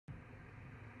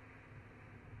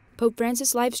Pope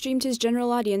Francis live-streamed his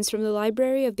general audience from the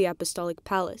library of the Apostolic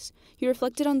Palace. He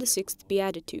reflected on the sixth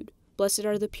beatitude, "Blessed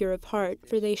are the pure of heart,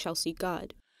 for they shall see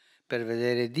God." Per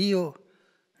vedere Dio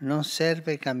non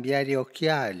serve cambiare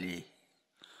occhiali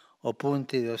o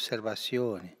punti di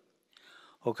osservazione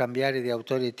o cambiare di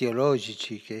autori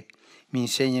teologici che mi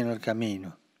insegnano il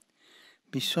cammino.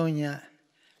 Bisogna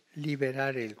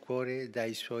liberare il cuore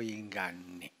dai suoi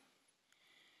inganni.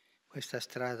 Questa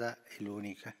strada è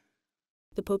l'unica.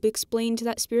 The Pope explained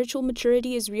that spiritual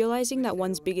maturity is realizing that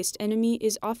one's biggest enemy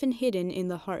is often hidden in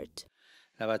the heart.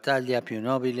 La battaglia più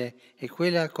nobile è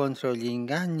quella contro gli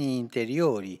inganni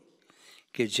interiori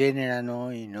che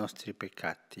generano i nostri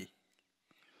peccati.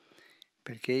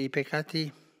 Perché i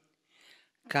peccati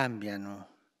cambiano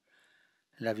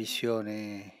la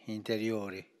visione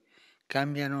interiore,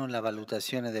 cambiano la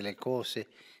valutazione delle cose,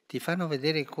 ti fanno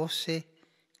vedere cose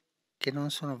che non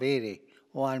sono vere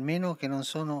o almeno che non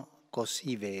sono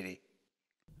così vere.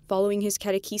 Following his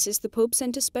catechesis, the Pope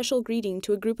sent a special greeting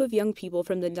to a group of young people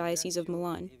from the Diocese of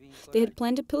Milan. They had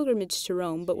planned a pilgrimage to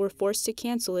Rome, but were forced to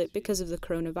cancel it because of the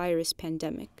coronavirus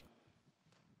pandemic.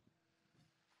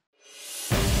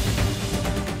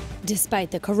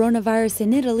 Despite the coronavirus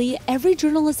in Italy, every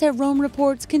journalist at Rome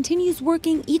Reports continues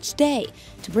working each day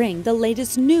to bring the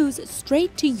latest news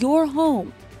straight to your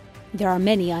home. There are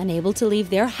many unable to leave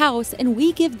their house, and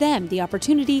we give them the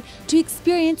opportunity to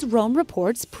experience Rome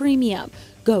Reports Premium.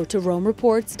 Go to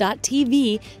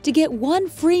romereports.tv to get 1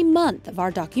 free month of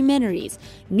our documentaries,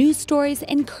 news stories,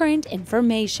 and current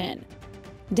information.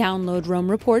 Download Rome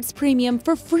Reports Premium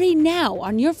for free now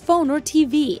on your phone or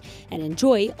TV and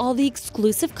enjoy all the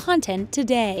exclusive content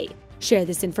today. Share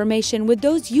this information with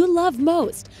those you love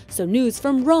most so news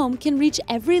from Rome can reach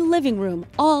every living room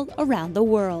all around the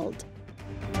world.